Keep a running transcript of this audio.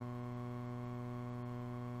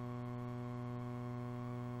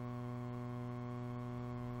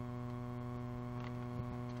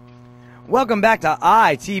Welcome back to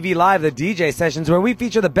ITV Live, the DJ sessions, where we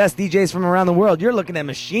feature the best DJs from around the world. You're looking at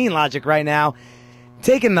Machine Logic right now,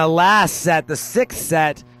 taking the last set, the sixth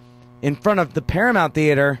set, in front of the Paramount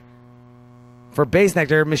Theater for Bass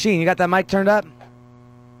Nectar. Machine, you got that mic turned up?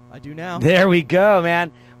 I do now. There we go,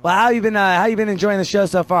 man. Well, how you been enjoying the show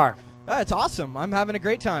so far? It's awesome. I'm having a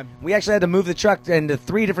great time. We actually had to move the truck into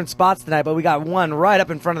 3 different spots tonight, but we got one right up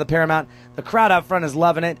in front of the Paramount. The crowd out front is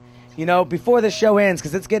loving it. You know, before the show ends,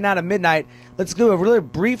 because it's getting out of midnight, let's do a really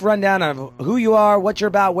brief rundown of who you are, what you're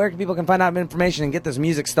about, where people can find out information and get this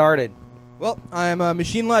music started. Well, I'm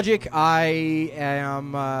Machine Logic. I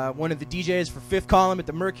am one of the DJs for Fifth Column at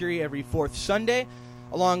the Mercury every fourth Sunday,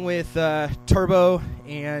 along with Turbo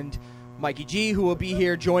and Mikey G, who will be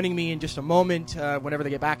here joining me in just a moment whenever they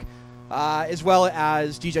get back, as well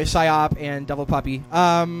as DJ Psyop and Devil Puppy.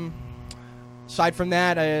 Aside from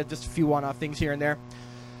that, just a few one-off things here and there.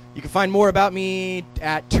 You can find more about me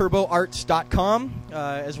at turboarts.com,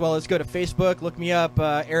 as well as go to Facebook. Look me up,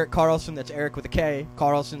 Eric Carlson. That's Eric with a K.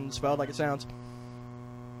 Carlson spelled like it sounds.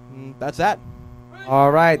 And that's that.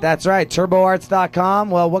 All right, that's right. Turboarts.com.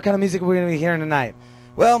 Well, what kind of music are we going to be hearing tonight?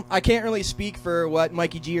 Well, I can't really speak for what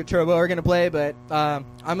Mikey G or Turbo are going to play, but I'm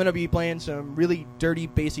going to be playing some really dirty,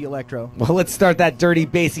 bassy electro. Well, let's start that dirty,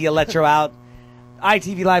 bassy electro out.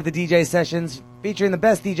 ITV Live, the DJ sessions, featuring the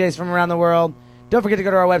best DJs from around the world. Don't forget to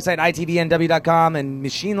go to our website, itvnw.com, and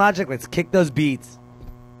Machine Logic, let's kick those beats.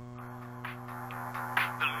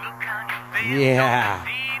 Yeah.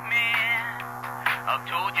 I've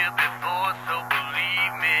told you before, so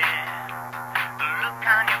believe me. The look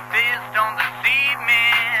on your face don't deceive me.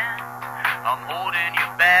 I'm holding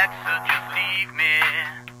you back, so just leave me.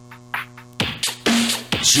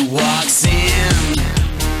 She walks in,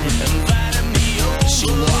 inviting me over.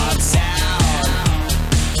 She walks out.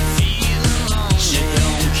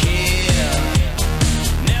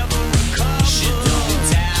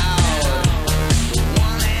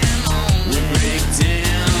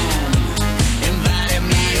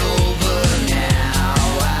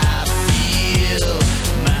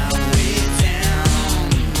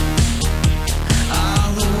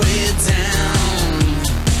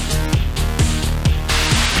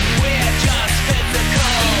 Just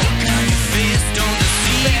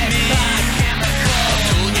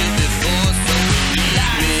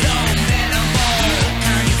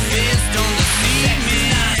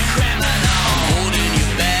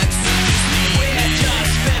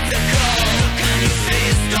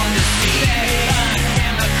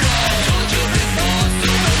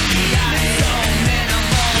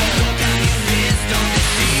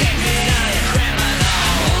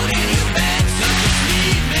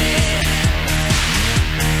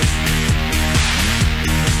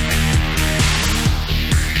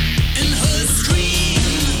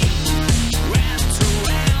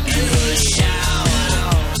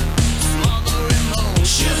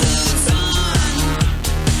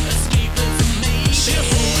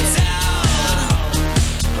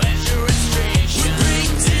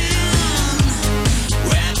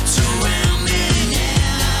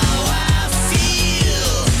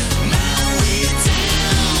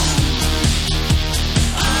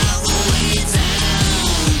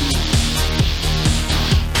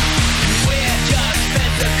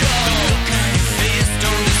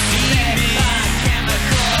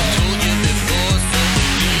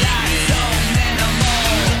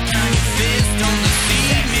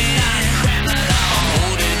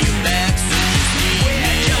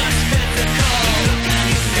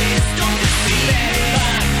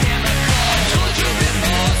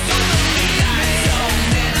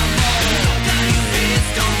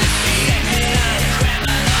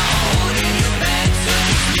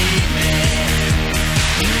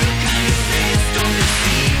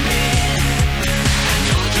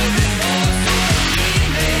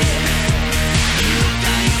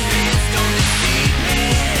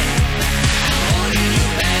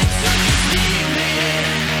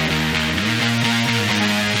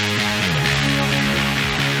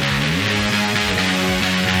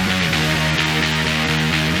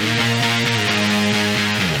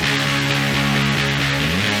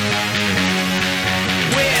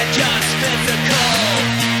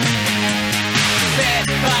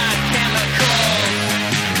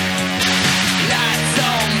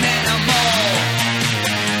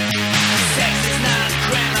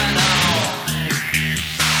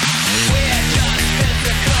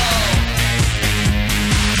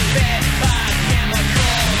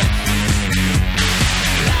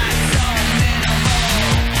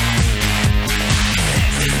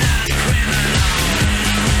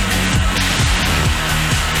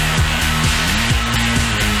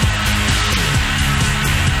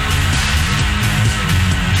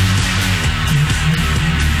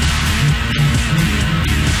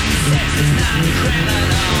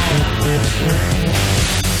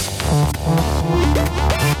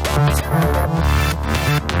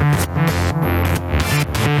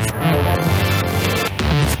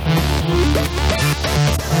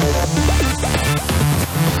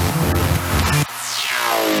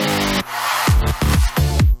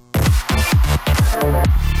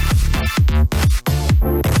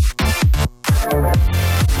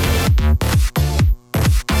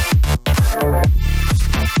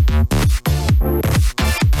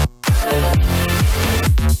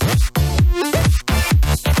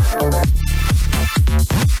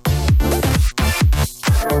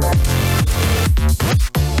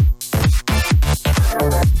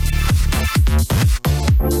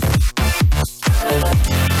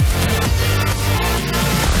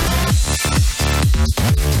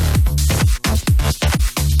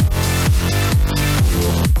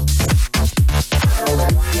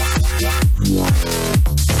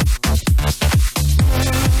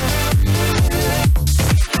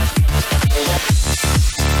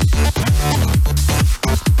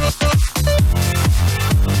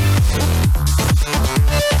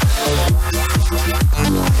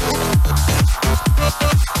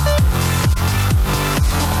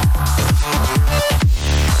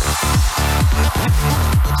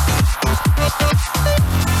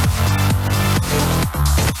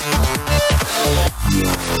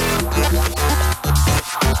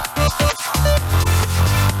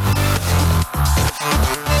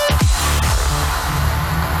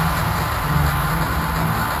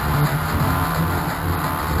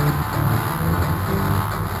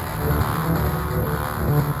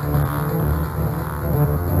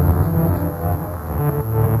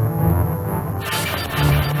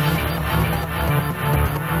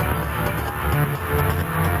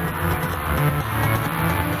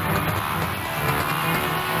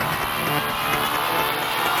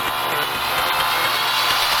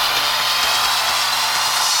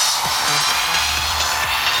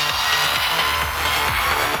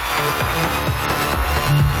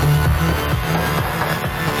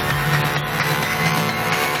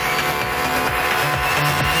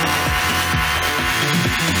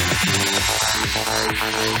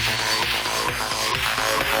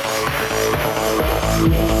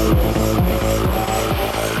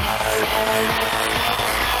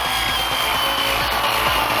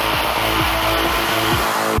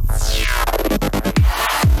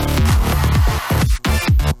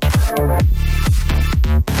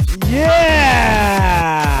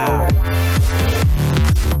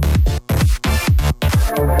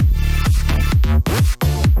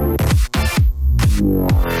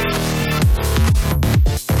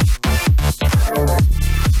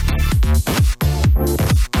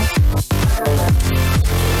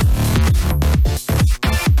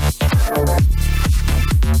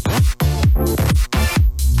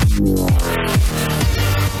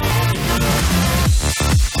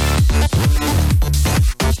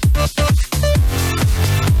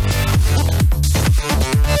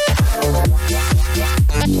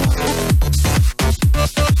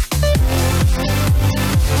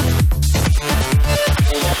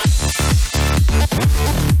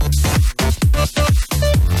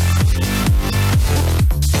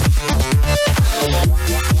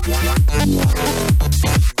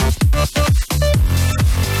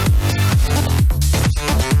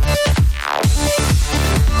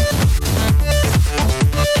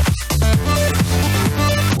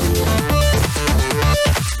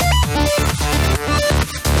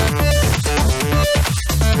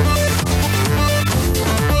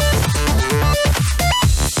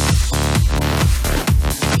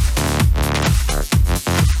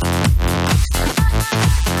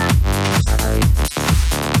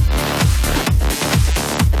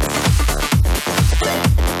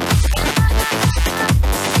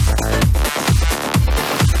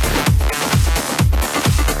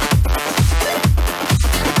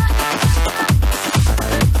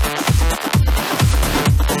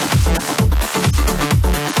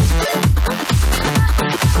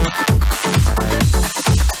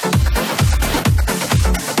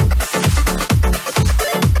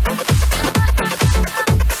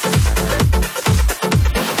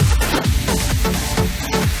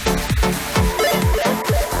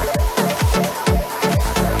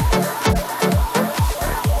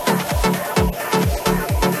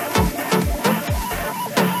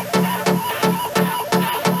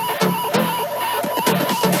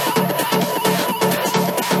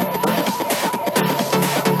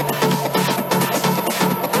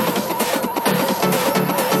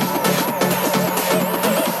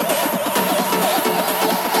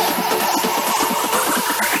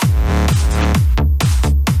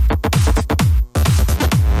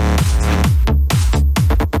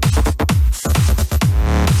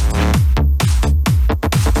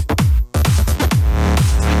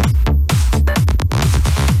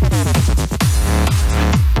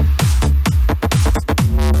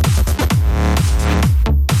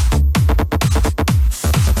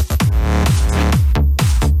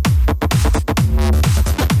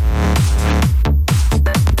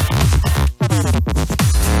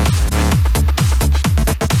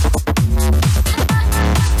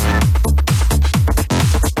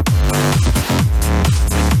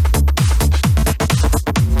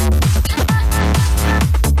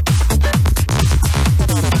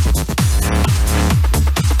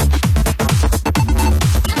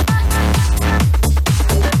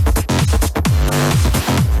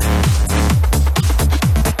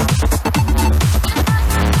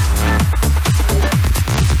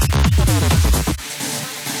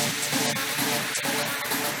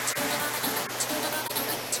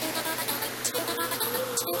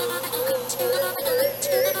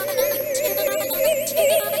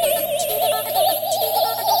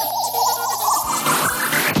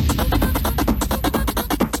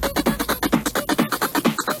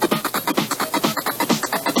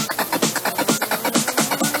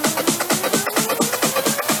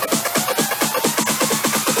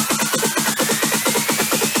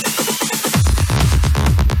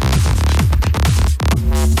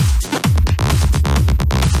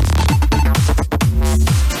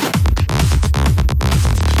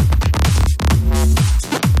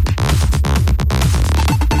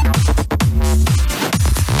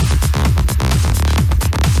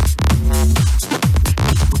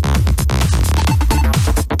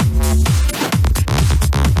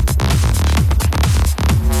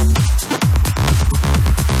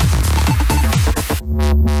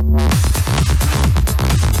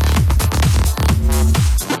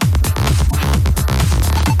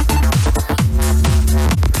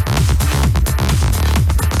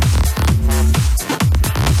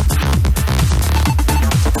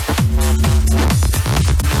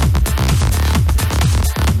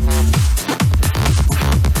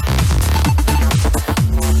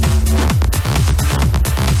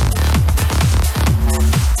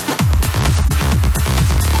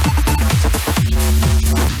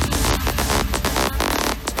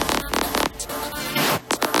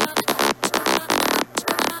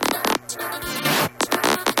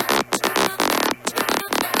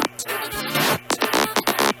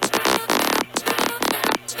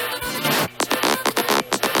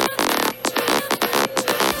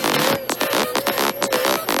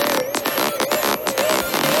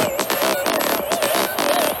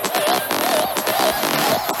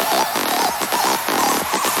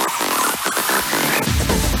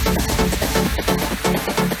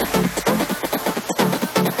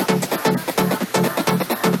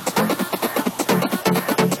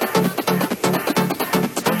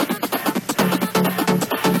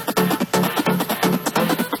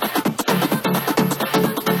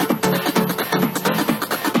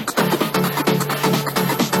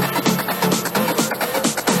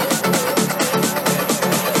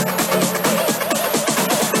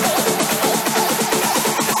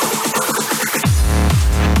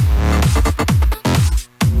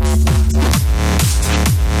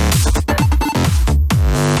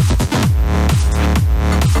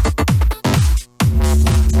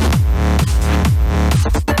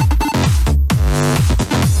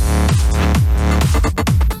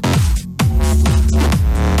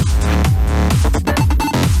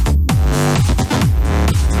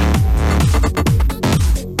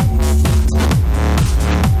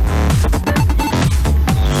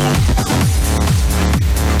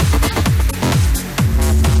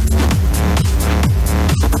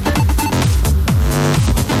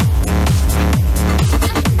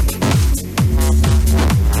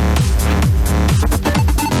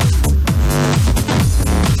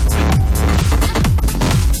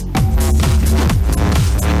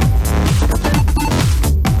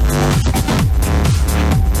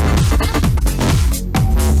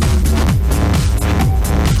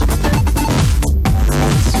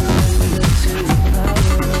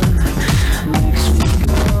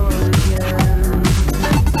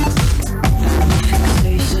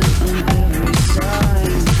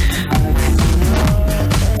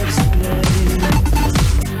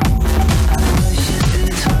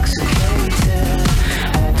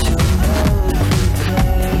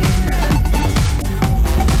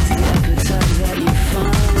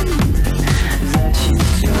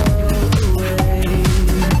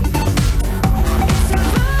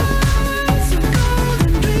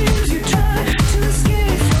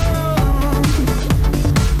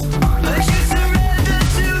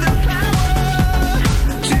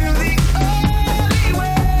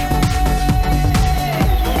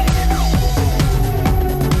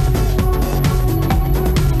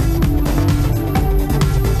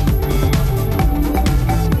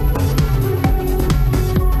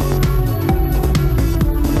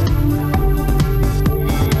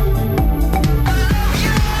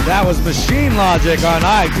Machine Logic on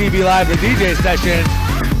ITV Live, the DJ session.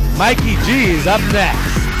 Mikey G is up next.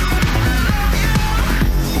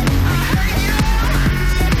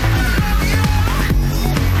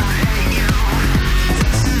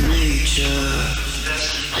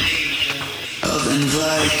 Of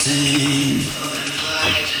inviting.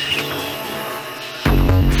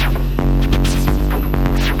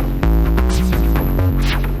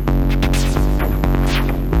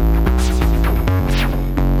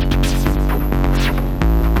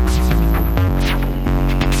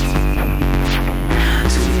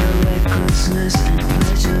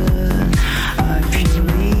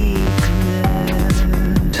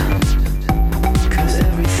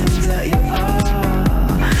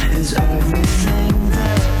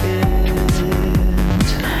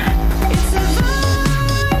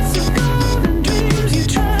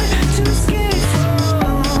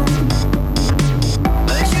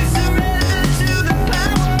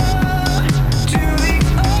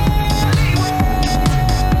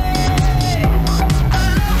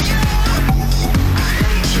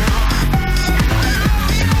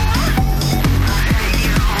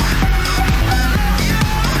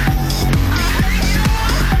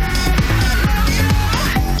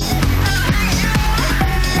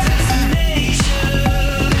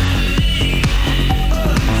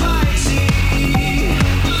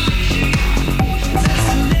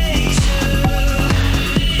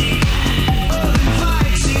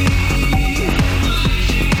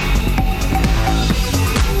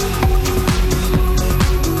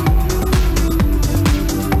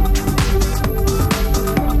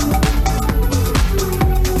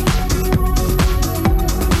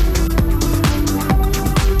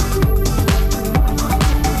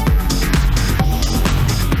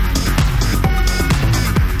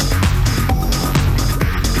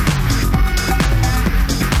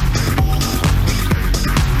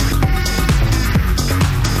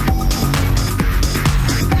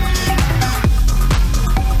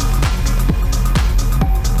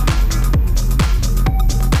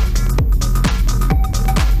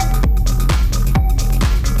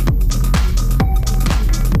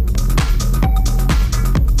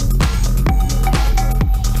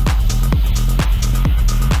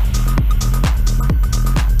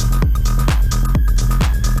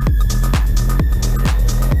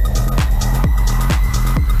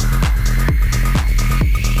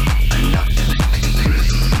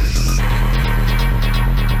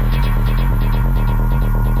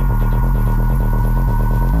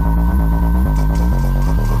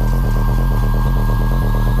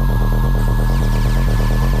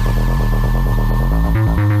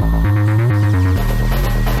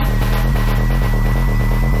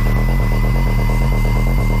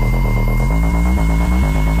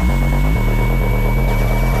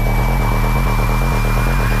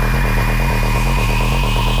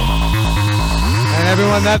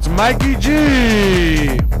 Everyone, that's Mikey G.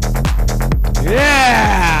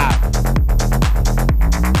 Yeah.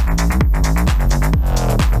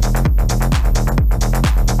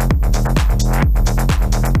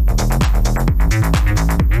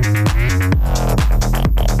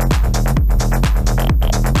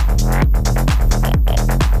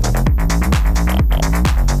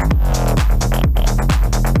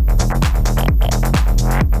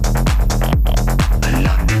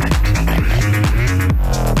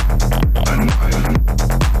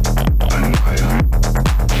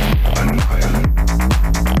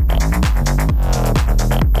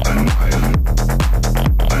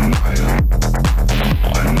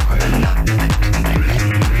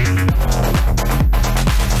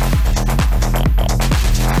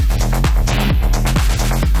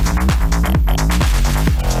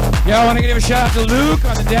 Yo, I want to give a shout out to Luke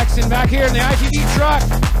on the decks and back here in the ITV truck.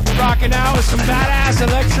 We're rocking out with some badass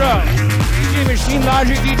electro. DJ Machine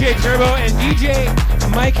Logic, DJ Turbo, and DJ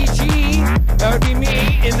Mikey G. That would be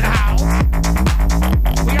me in the house.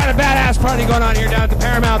 We got a badass party going on here down at the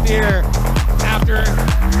Paramount Theater after.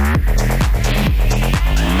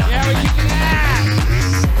 Yeah, we're kicking ass.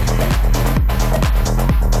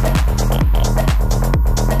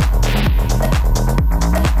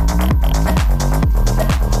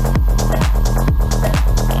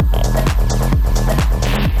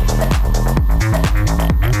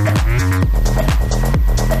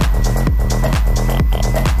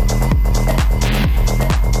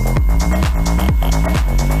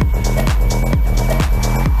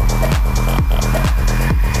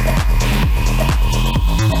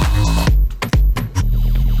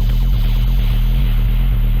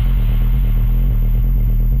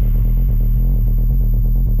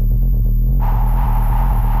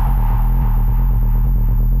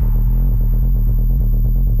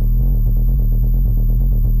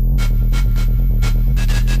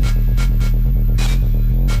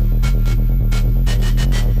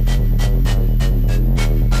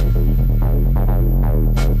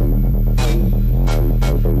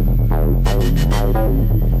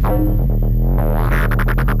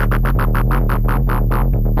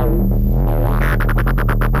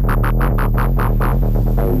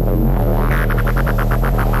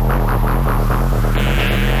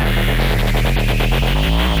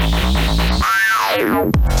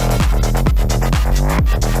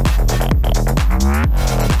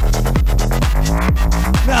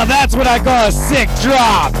 Now that's what I call a sick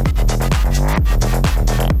drop.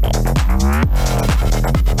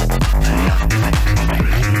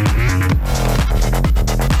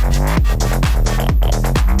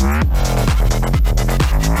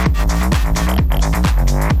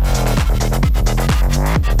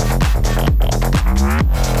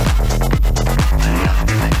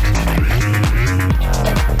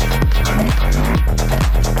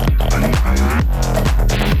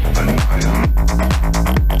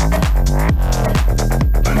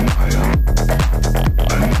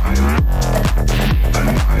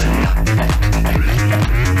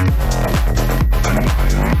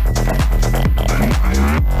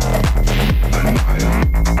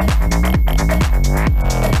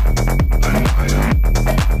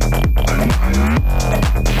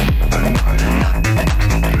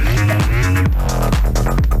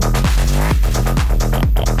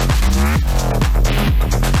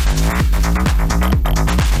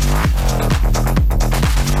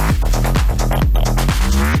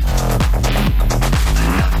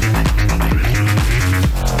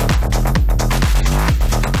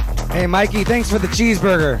 Hey, Mikey, thanks for the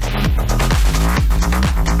cheeseburger.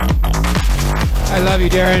 I love you,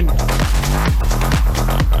 Darren.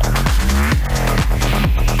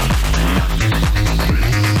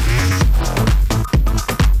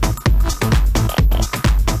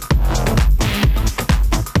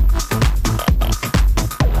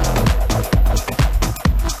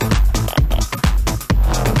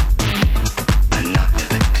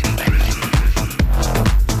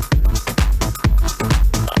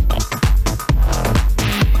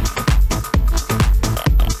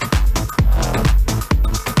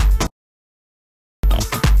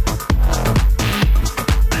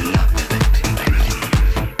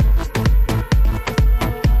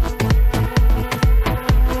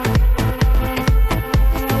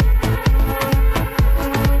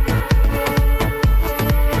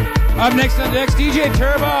 Up next on decks, DJ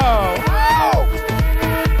Turbo.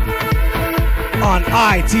 On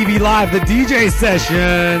ITV Live, the DJ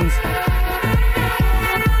sessions.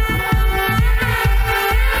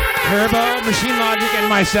 Turbo, Machine Logic, and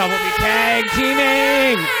myself will be tag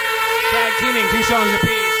teaming. Tag teaming, 2 songs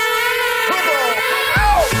apiece.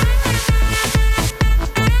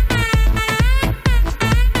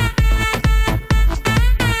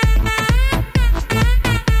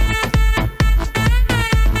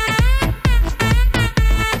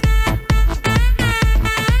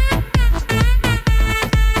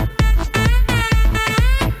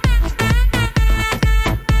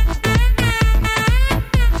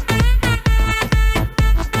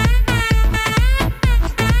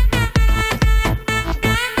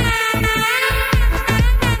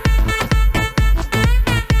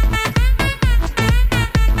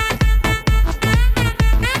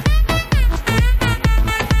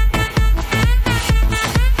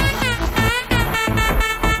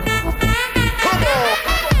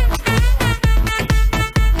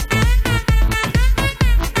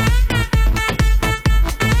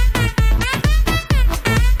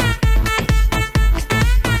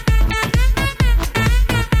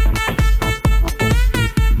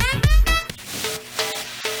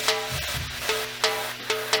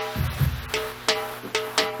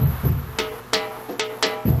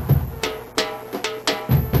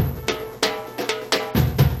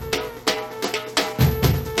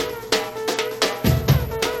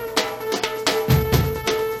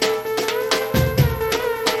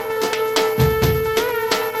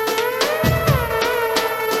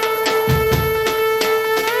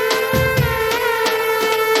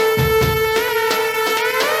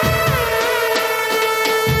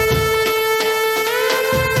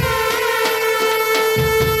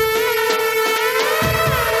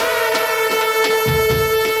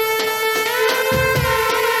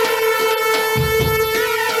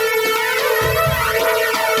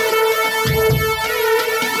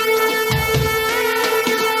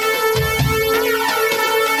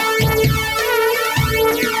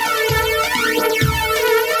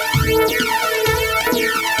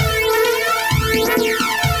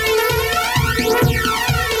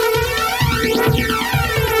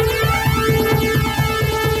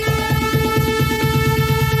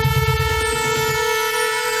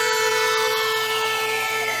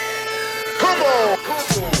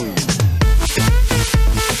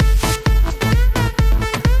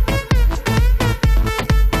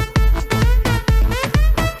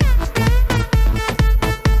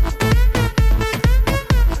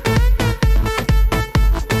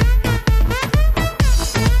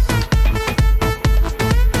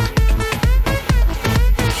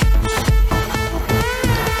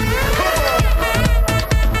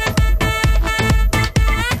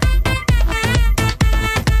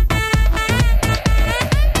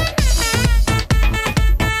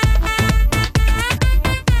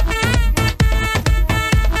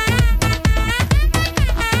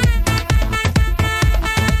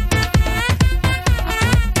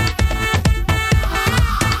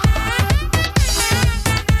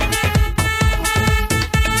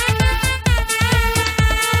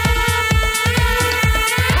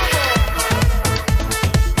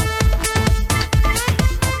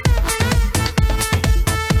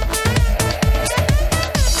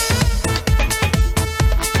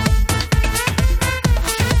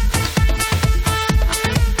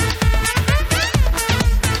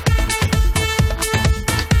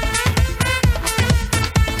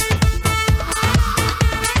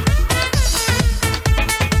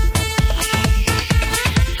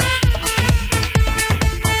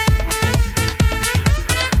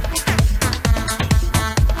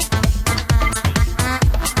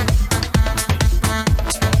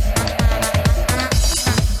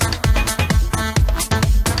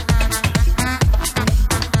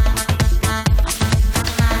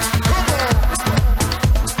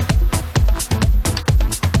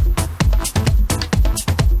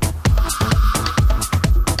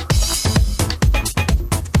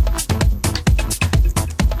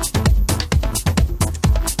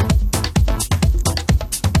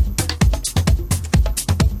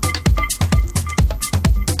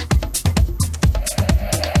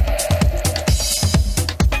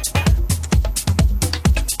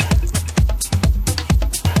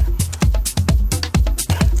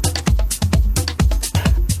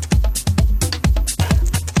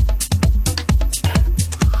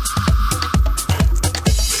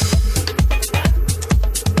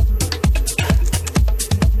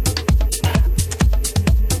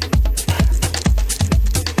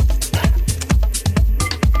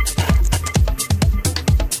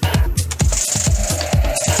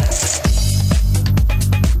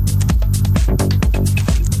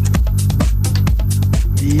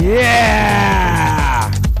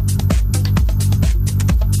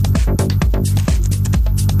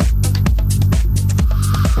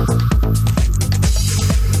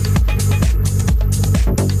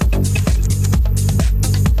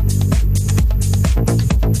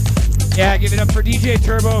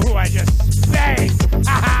 Turbo, who I just banged.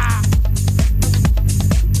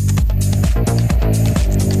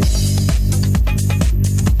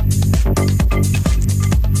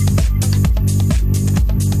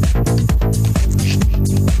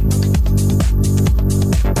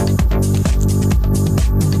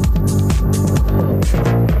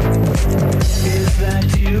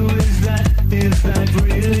 Is that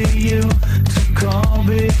really you? To call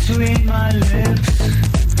between my lips,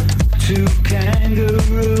 to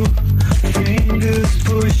kangaroo, fingers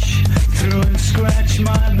push through and scratch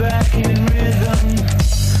my back in rhythm.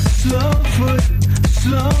 Slow foot,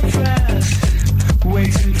 slow fast,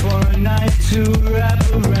 waiting for a night to wrap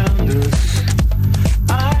around us.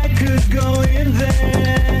 I could go in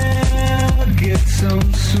there, get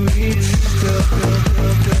some sweet stuff.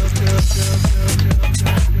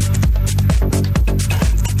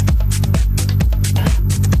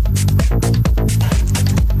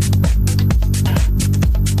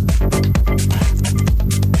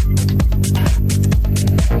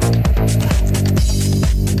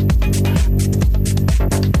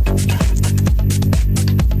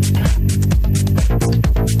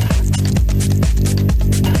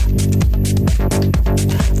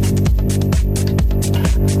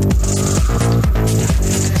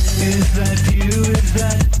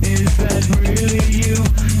 Is that really you?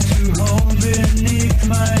 To hold beneath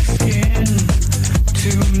my skin,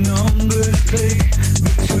 two numbers click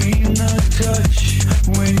between the touch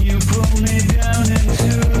when you pull me down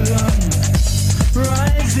into them.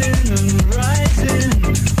 Rising and rising,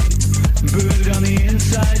 bird on the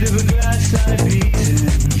inside of a glass I've eaten,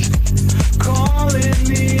 calling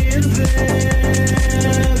me in there,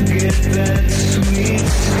 get that sweet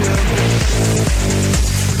stuff.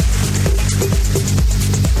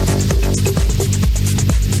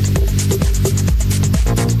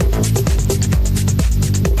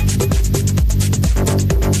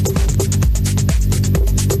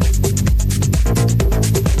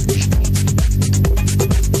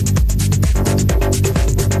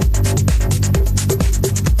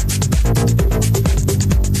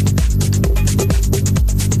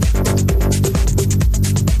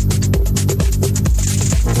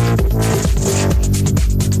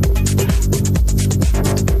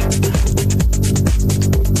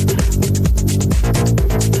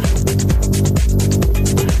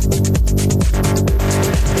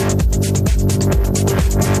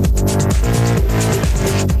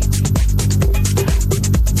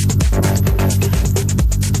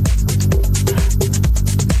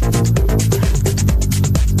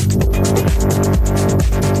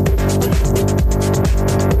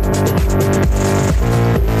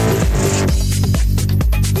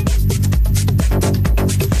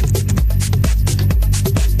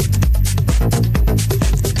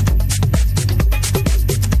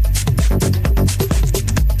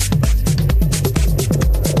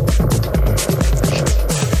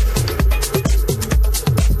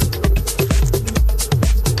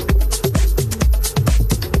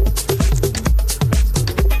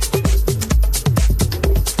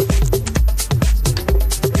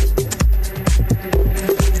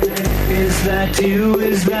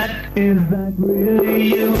 Is that really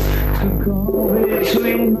you? To call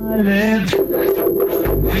between my lips,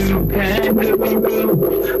 to kangaroo,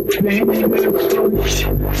 fingers push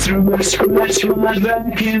through and scratch my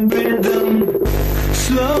back in rhythm.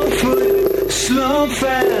 Slow foot, slow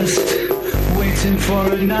fast, waiting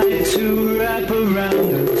for a night to wrap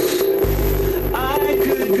around us. I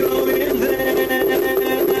could go in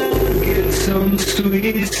there, get some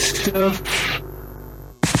sweet stuff.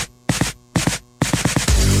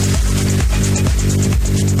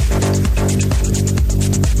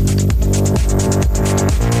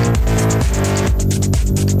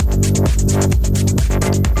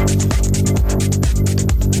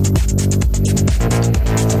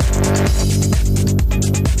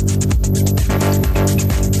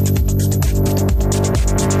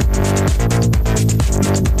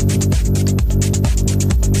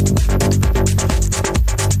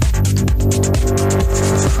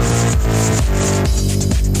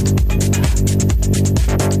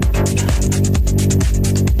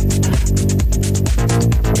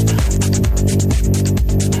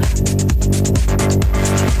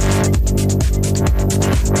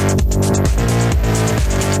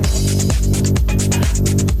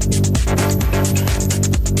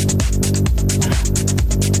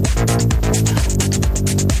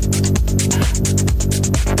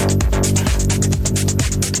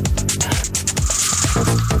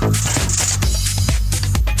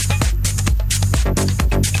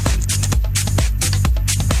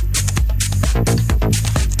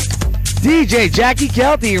 DJ Jackie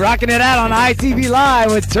Kelty rocking it out on ITV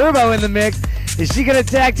Live with Turbo in the mix. Is she going to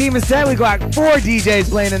tag team a set? We got 4 DJs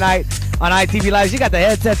playing tonight on ITV Live. She got the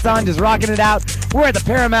headsets on, just rocking it out. We're at the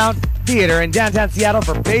Paramount Theater in downtown Seattle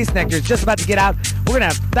for Bass Nectar. It's just about to get out. We're going to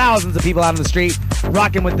have thousands of people out on the street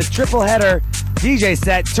rocking with the triple header DJ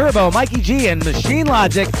set. Turbo, Mikey G, and Machine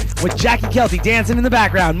Logic with Jackie Kelty dancing in the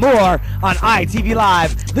background. More on ITV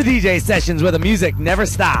Live, the DJ sessions where the music never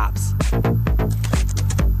stops.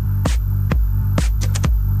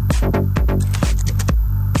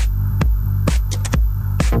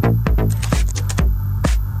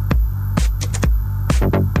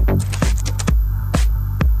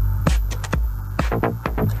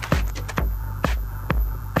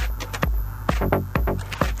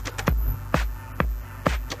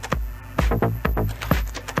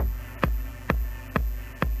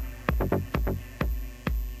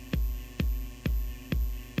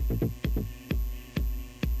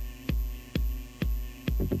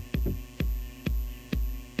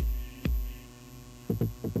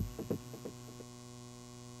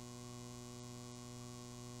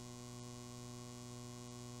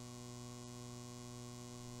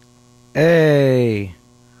 Hey.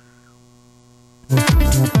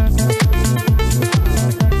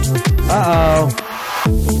 Uh-oh.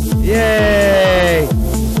 Yay.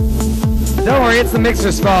 Don't worry, it's the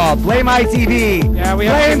mixer's fault. Blame ITV. Yeah,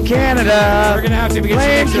 Blame Canada. We're gonna have to get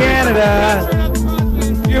Blame some Canada.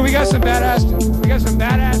 Dude, we got some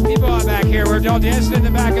badass people out back here. We're all dancing in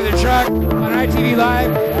the back of the truck on ITV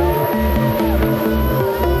Live.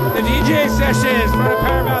 The DJ sessions for the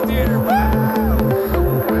Paramount Theater.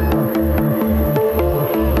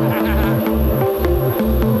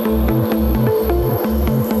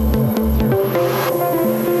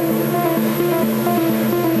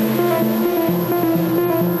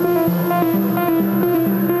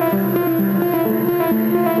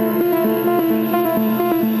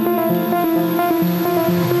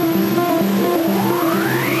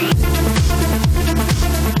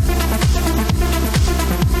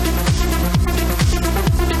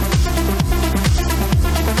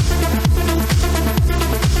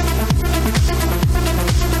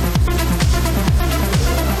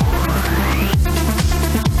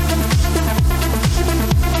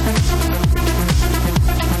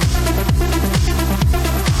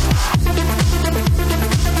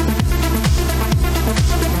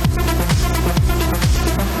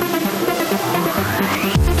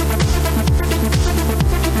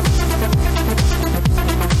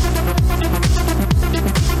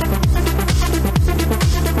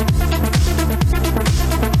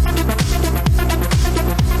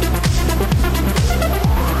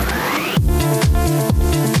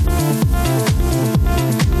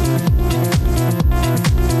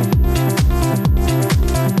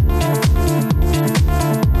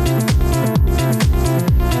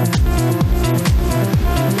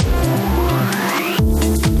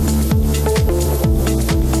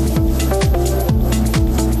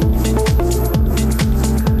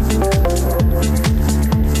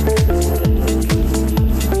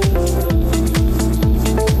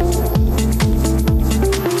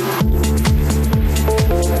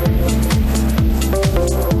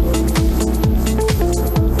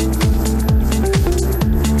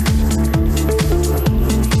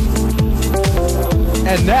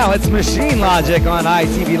 And now it's Machine Logic on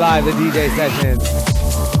ITV Live, the DJ sessions.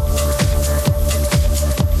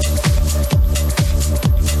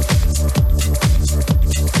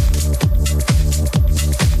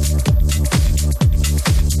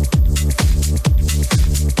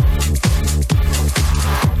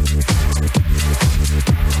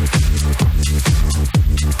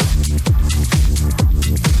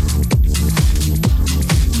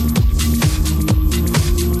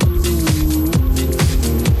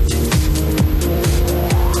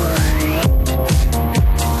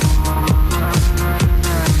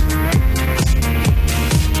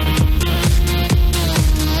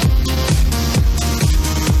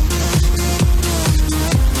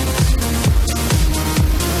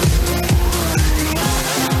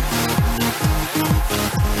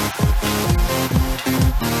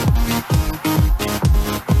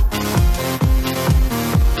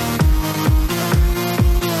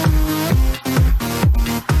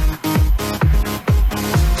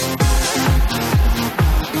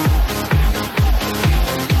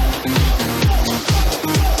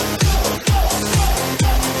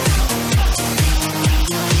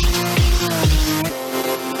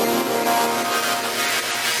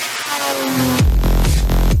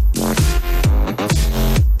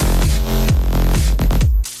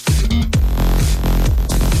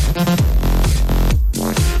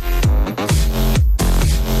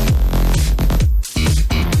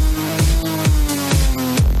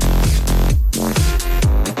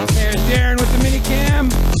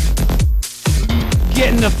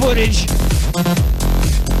 getting the footage.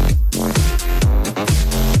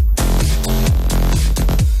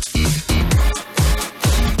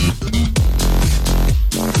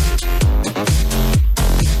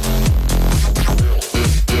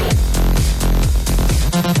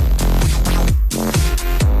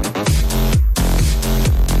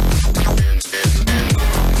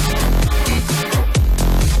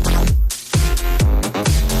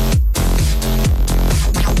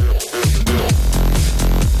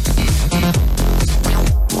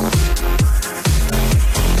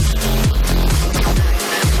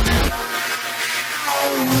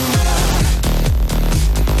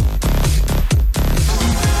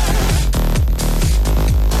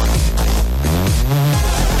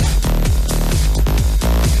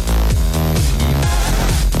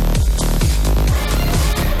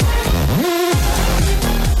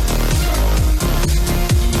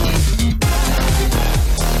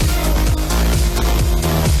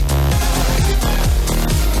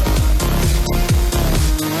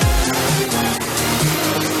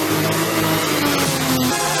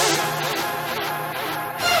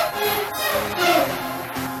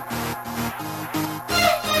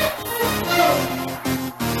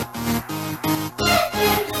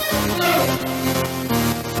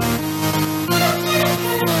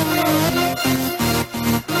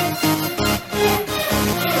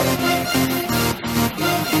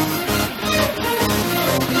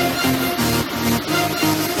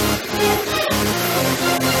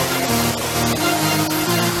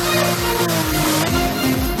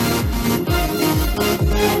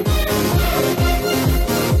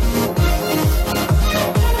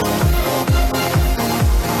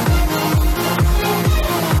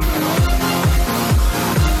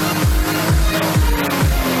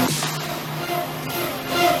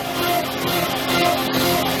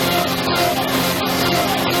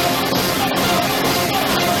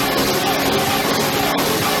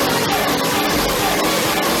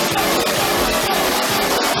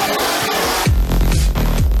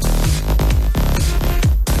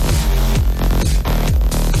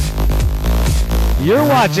 You're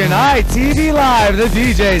watching ITV Live, the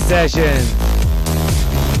DJ session.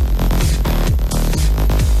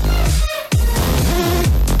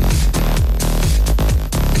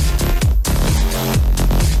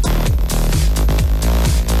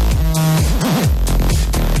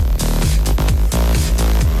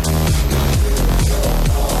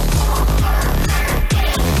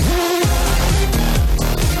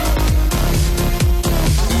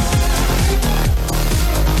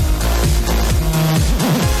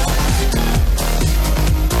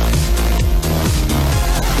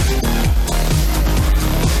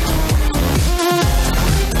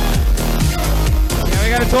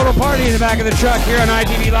 Total party in the back of the truck here on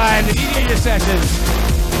ITV Live, the DJ session, in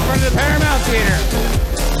front of the Paramount Theater,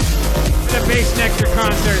 for the Bass Nectar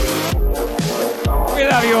concert. We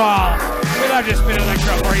love you all. We love to spin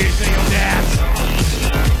electro for you so you'll dance.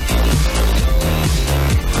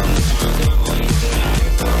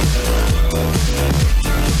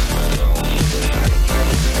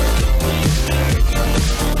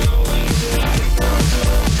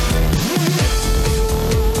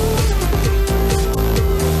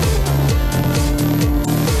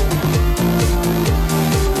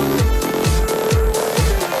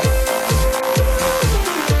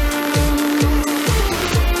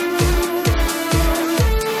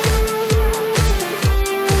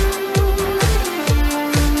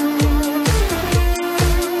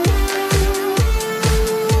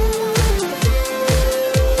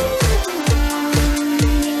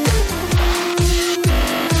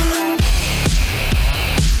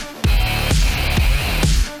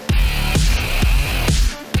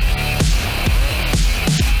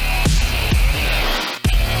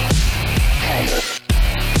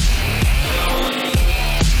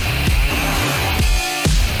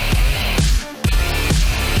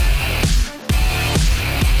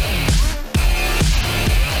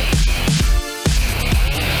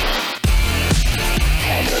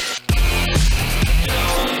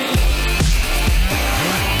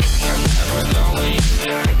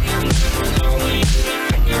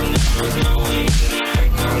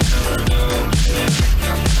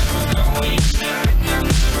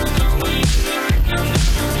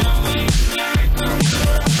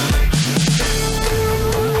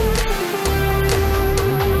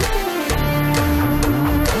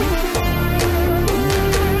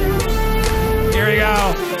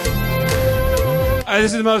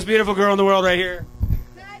 This is the most beautiful girl in the world right here.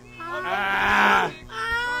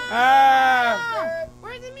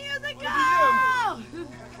 Where'd the music go?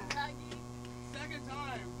 Second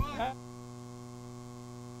time.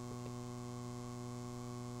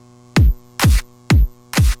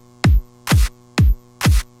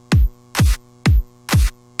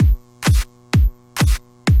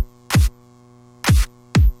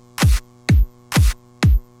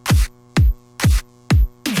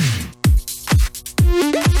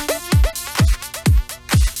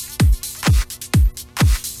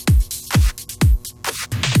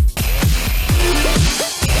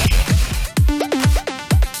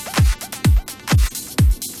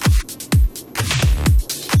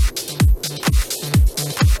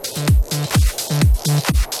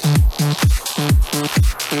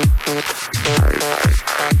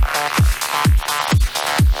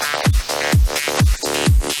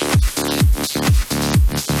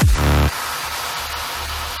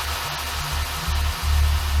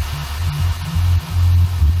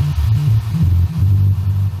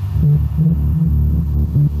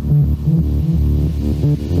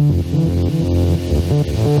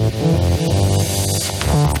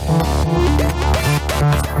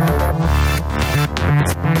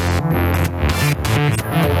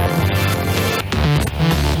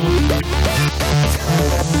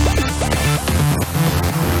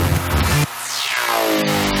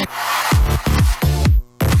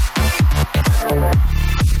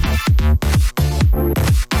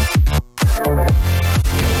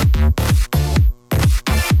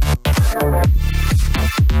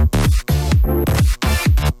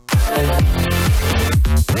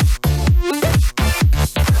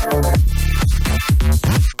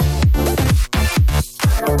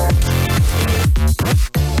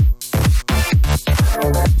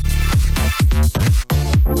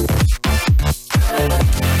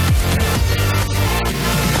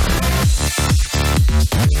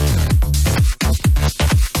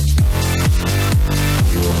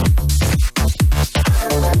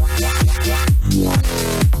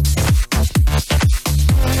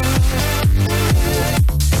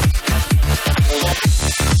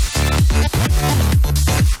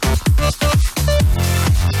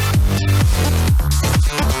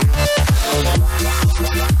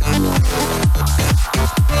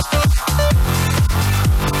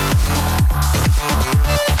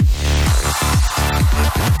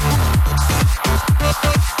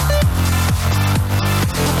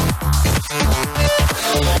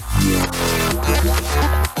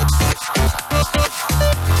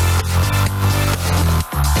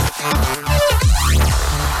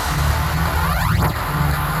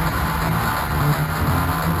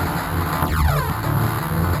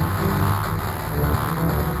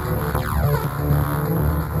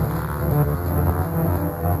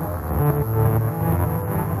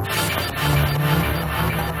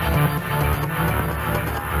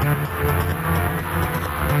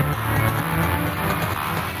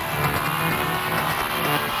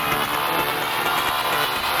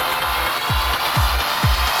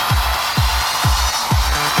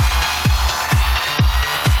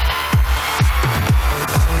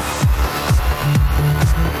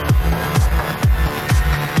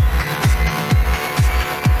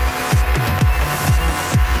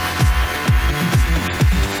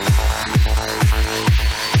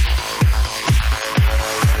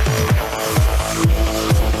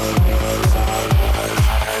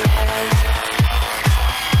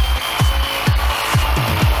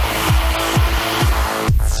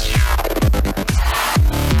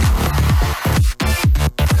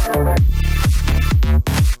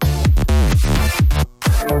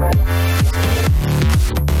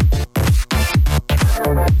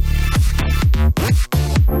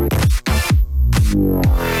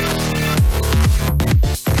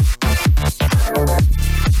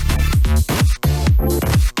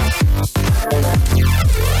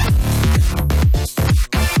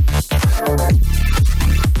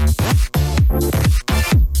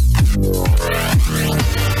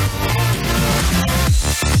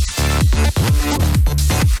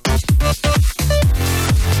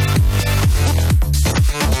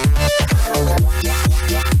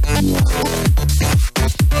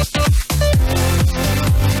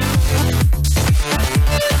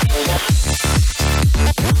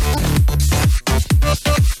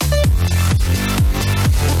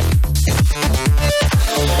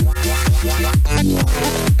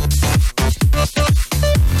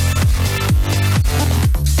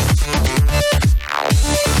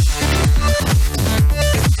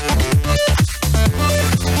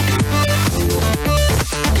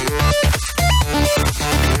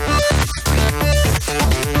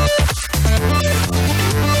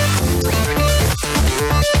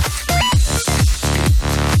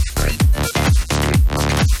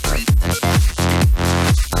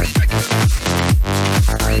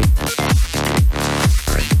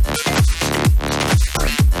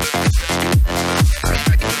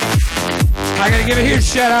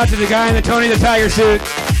 shout out to the guy in the Tony the Tiger suit.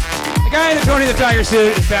 The guy in the Tony the Tiger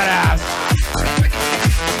suit is badass.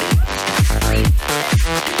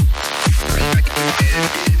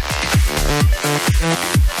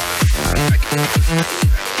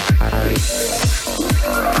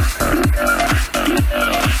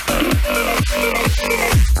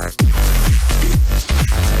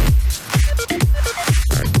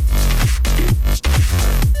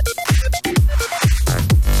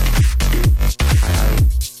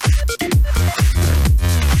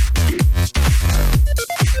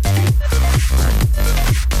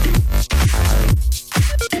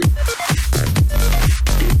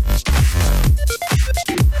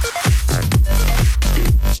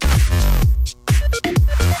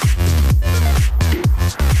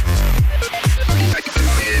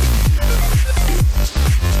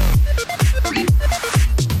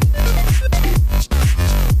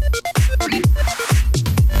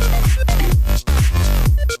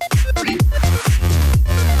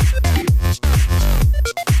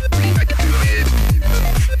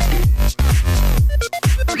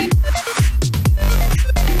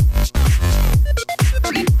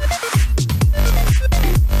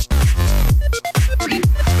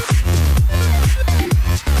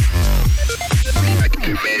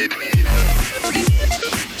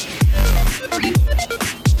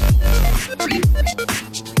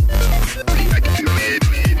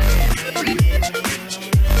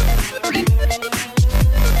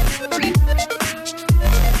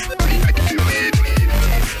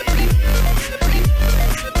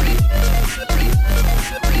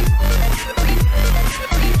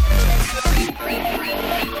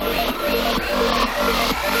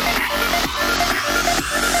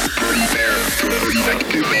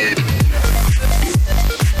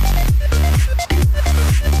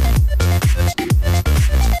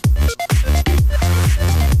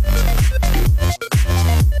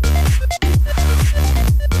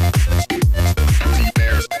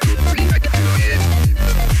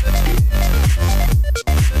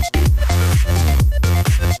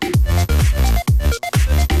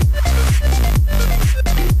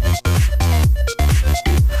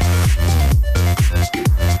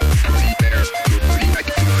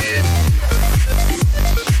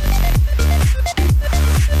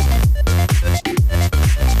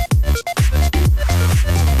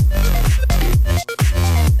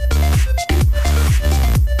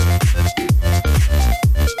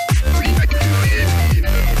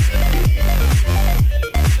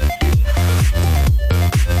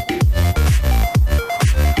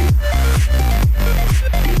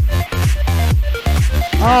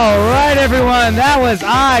 Everyone, that was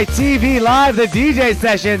ITV Live, the DJ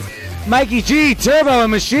sessions. Mikey G, Turbo,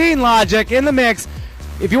 and Machine Logic in the mix.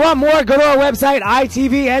 If you want more, go to our website,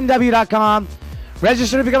 itvnw.com.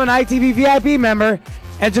 Register to become an ITV VIP member.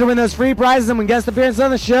 Enter to win those free prizes and win guest appearances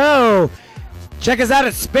on the show. Check us out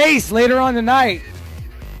at Space later on tonight.